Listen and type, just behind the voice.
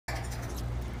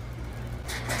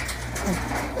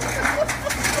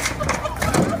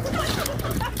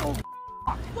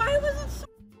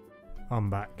I'm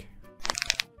back.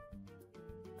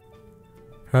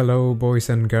 Hello boys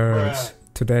and girls.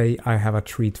 Today I have a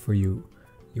treat for you.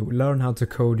 You will learn how to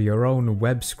code your own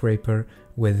web scraper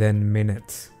within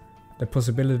minutes. The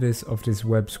possibilities of this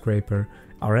web scraper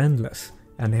are endless,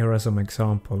 and here are some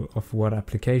examples of what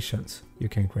applications you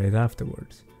can create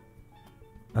afterwards.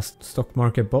 A stock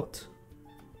market bot,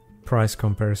 price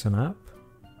comparison app,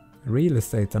 a real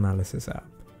estate analysis app,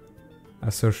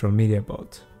 a social media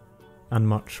bot, and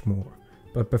much more.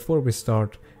 But before we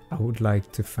start, I would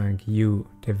like to thank you,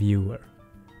 the viewer.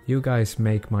 You guys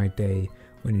make my day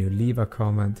when you leave a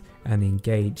comment and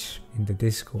engage in the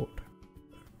Discord.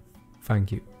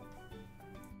 Thank you.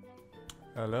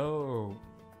 Hello.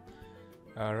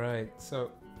 Alright,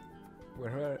 so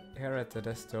we're here at the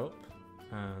desktop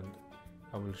and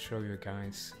I will show you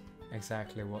guys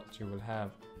exactly what you will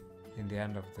have in the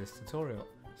end of this tutorial.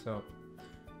 So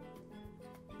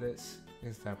this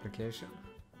is the application,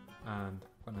 and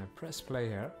when I press play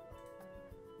here,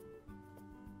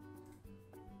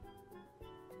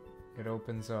 it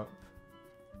opens up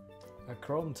a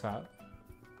Chrome tab,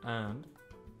 and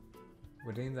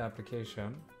within the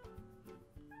application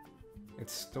it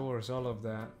stores all of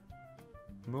the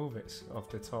movies of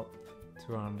the top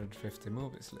 250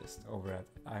 movies list over at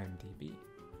IMDb.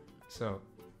 So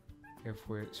if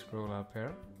we scroll up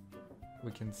here,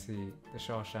 we can see The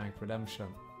Shawshank Redemption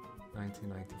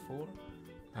 1994,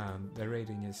 and the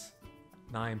rating is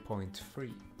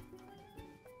 9.3.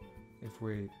 If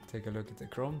we take a look at the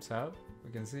Chrome tab,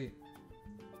 we can see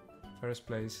first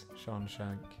place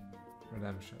Shawshank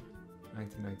Redemption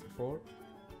 1994,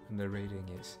 and the rating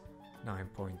is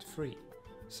 9.3.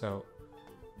 So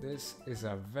this is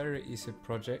a very easy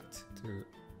project to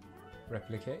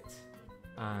replicate,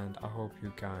 and I hope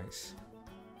you guys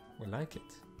will like it.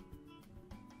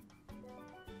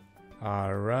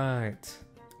 Alright,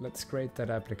 let's create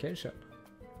that application.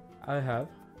 I have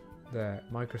the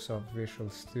Microsoft Visual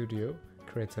Studio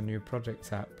Create a New Project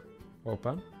tab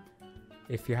open.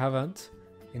 If you haven't,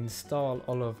 install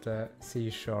all of the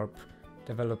C#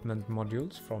 development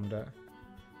modules from the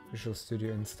Visual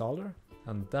Studio installer,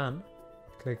 and then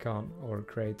click on or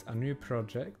create a new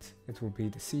project. It will be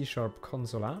the C#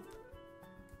 console app.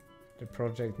 The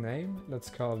project name,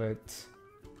 let's call it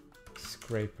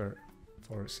Scraper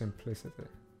for simplicity.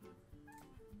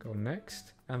 Go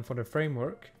next, and for the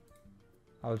framework,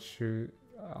 I'll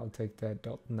take the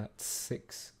 .NET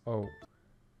 6.0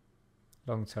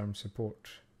 long-term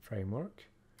support framework.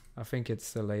 I think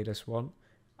it's the latest one.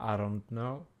 I don't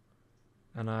know,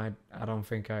 and I don't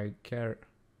think I care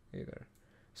either.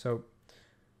 So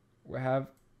we have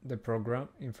the program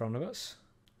in front of us.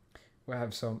 We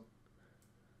have some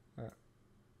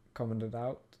commented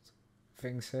out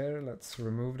things here. Let's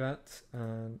remove that,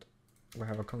 and we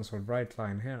have a console write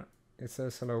line here. It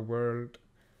says hello world.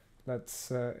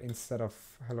 Let's instead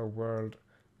of hello world,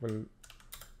 we'll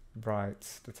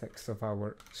write the text of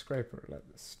our scraper.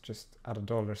 Let's just add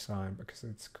a $sign because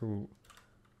it's cool.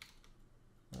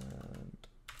 And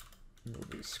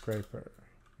movie scraper,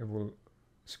 it will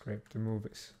scrape the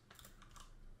movies,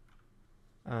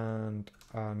 and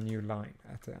a new line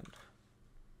at the end.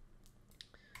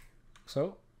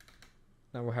 So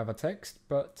now we have a text,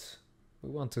 but we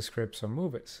want to scrape some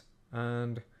movies,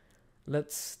 and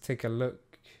let's take a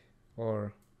look,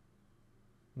 or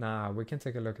we can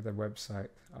take a look at the website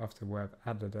after we have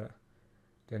added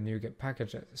the NuGet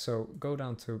packages. So go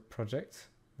down to project,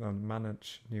 then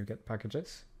manage NuGet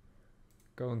packages,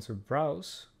 go into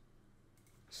browse,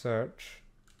 search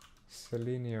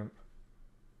Selenium,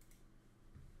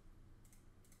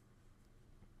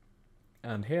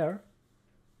 and here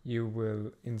you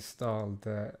will install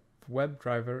the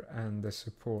WebDriver and the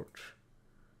support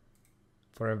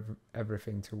for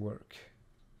everything to work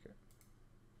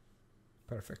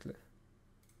perfectly.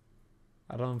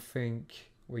 I don't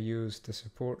think we use the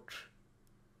support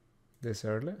this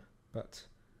early, but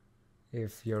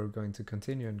if you're going to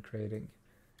continue in creating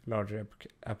larger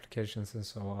applications and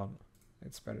so on,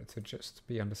 it's better to just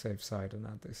be on the safe side and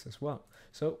add this as well.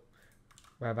 So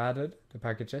we have added the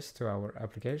packages to our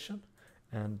application,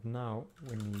 and now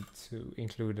we need to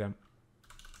include them.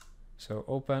 So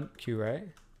open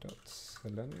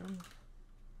qa.selenium,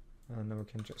 and then we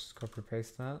can just copy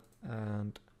paste that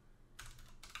and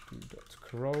do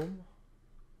 .chrome,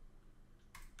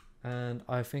 and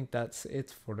I think that's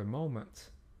it for the moment.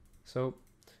 So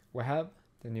we have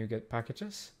the NuGet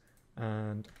packages,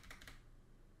 and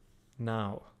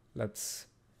now let's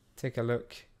take a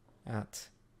look at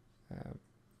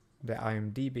the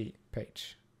IMDb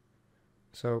page.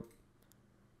 So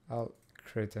I'll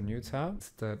create a new tab.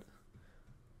 Instead,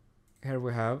 here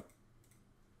we have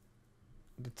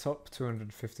the top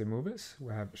 250 movies,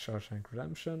 we have Shawshank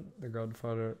Redemption, The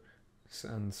Godfather,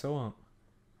 and so on.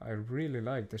 I really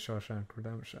like the Shawshank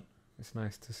Redemption. It's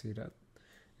nice to see that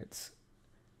it's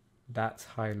that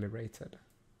highly rated.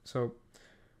 So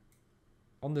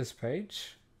on this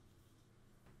page,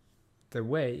 the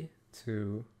way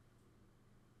to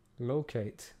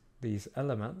locate these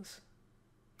elements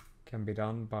can be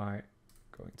done by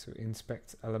going to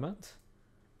inspect element,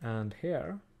 and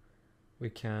here we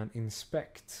can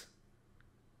inspect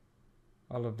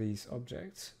all of these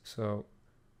objects. So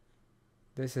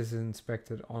this is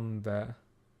inspected on the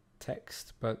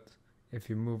text, but if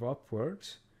you move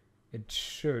upwards, it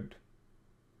should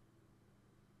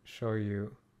show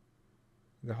you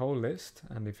the whole list,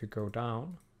 and if you go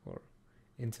down or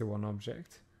into one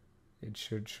object, it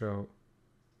should show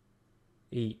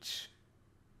each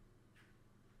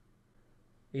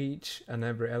and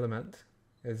every element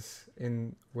is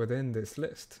within this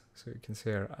list. So you can see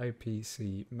here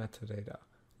IPC metadata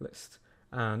list,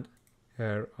 and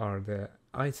here are the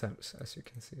items, as you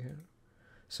can see here.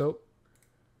 So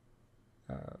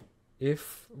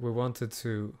if we wanted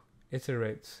to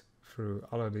iterate through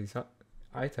all of these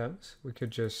items, we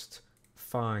could just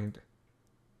find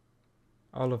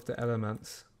all of the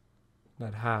elements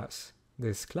that has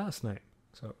this class name.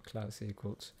 So class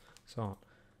equals so on.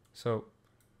 So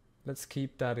let's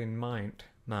keep that in mind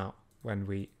now when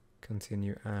we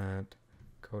continue and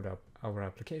code up our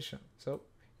application. So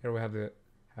here we have the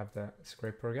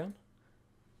scraper again.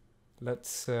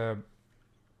 Let's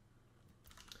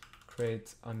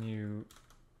create a new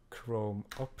Chrome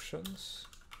options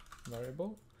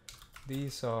variable.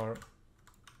 These are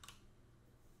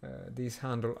these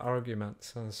handle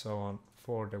arguments and so on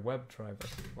for the WebDriver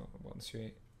once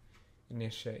you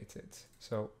initiate it.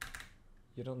 So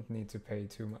you don't need to pay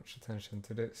too much attention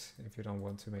to this if you don't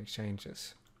want to make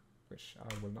changes, which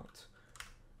I will not.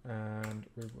 And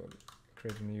we will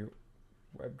create a new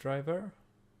WebDriver,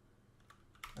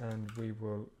 and we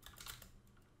will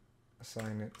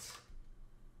assign it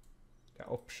the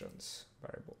options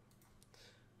variable.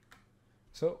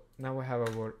 So now we have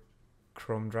our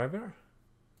Chrome driver.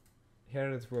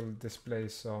 Here it will display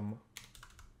some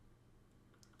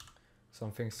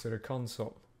things to the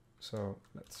console. So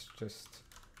let's just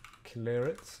clear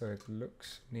it so it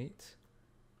looks neat,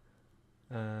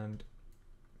 and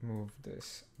move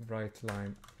this right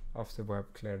line after we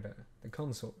have cleared the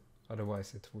console,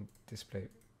 otherwise it will display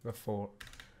before.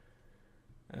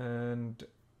 And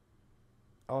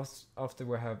after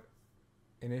we have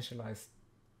initialized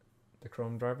the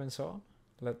Chrome driver and so on,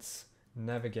 let's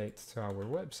navigate to our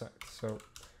website. So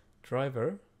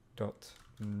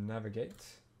driver.navigate,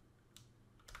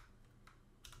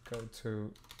 go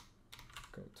to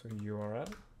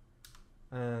URL,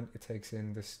 and it takes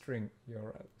in the string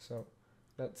URL. So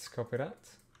let's copy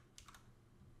that,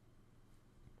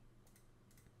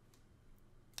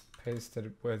 paste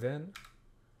it within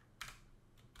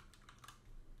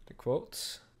the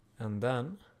quotes, and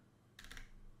then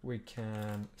we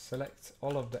can select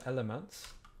all of the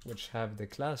elements which have the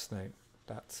class name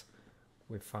that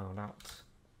we found out.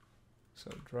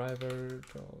 So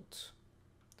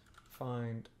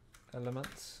driver.find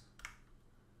elements,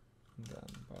 and then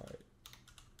by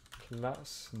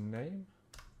class name,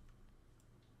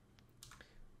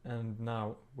 and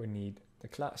now we need the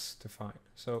class to find.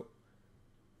 So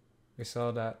we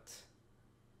saw that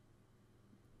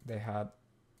they had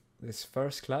this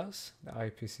first class, the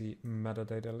IPC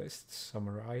metadata list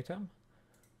summary item.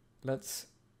 Let's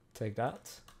take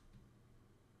that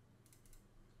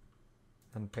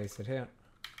and paste it here.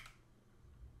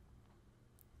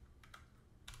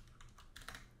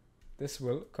 This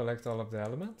will collect all of the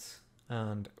elements,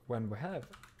 and when we have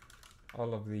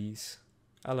all of these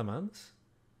elements,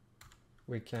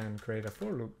 we can create a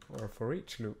for loop or for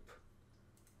each loop.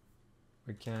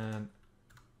 We can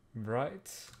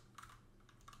write,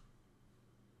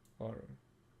 or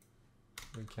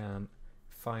we can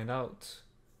find out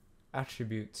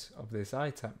attributes of this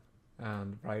item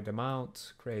and write them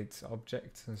out, create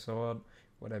objects and so on,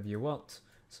 whatever you want.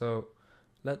 So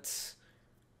let's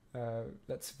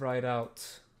write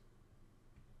out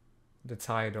the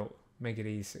title, make it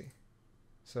easy.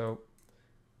 So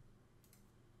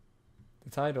the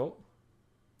title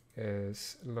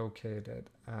is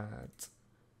located at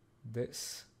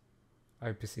this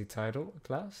IPC title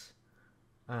class,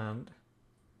 and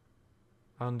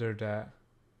under the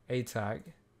A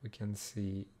tag we can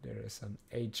see there is an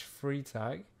H3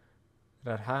 tag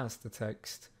that has the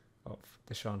text of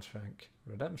the Shawshank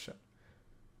Redemption.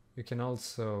 You can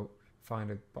also find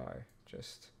it by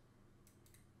just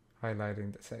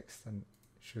highlighting the text and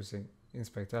choosing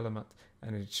inspect element,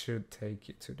 and it should take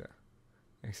you to the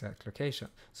exact location.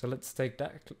 So let's take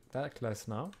that class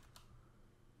now,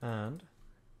 and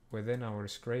within our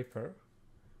scraper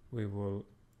we will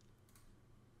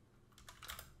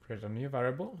create a new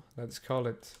variable. Let's call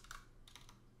it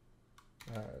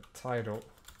title,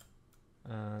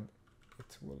 and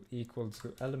it will equal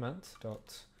to element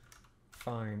dot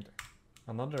find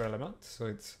another element. So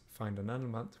it's find an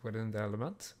element within the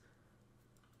element,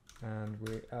 and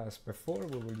we, as before,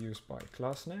 we will use by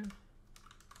class name,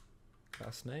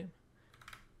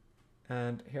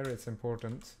 and here it's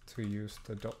important to use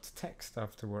the dot text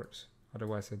afterwards,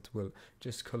 otherwise it will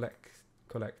just collect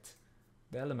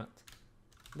the element.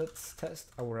 Let's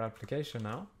test our application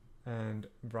now and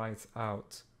write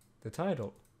out the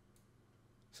title.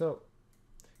 So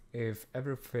if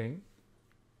everything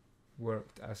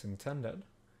worked as intended,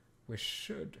 we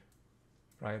should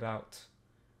write out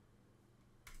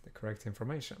the correct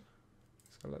information.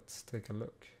 So let's take a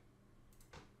look.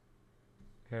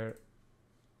 Here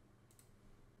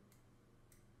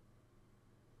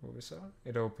what we saw,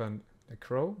 it opened the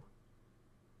Chrome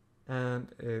and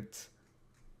it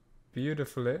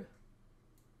beautifully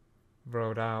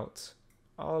wrote out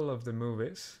all of the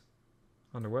movies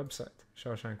on the website.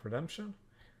 Shawshank Redemption,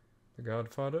 The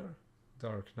Godfather,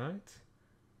 Dark Knight,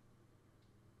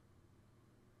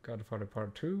 Godfather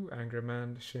Part 2, Angry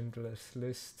Man, Schindler's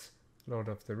List, Lord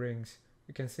of the Rings.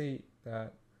 You can see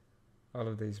that all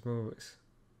of these movies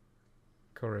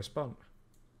correspond.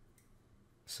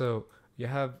 So you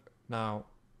have now,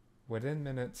 within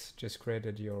minutes, just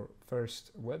created your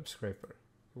first web scraper.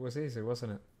 It was easy,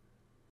 wasn't it?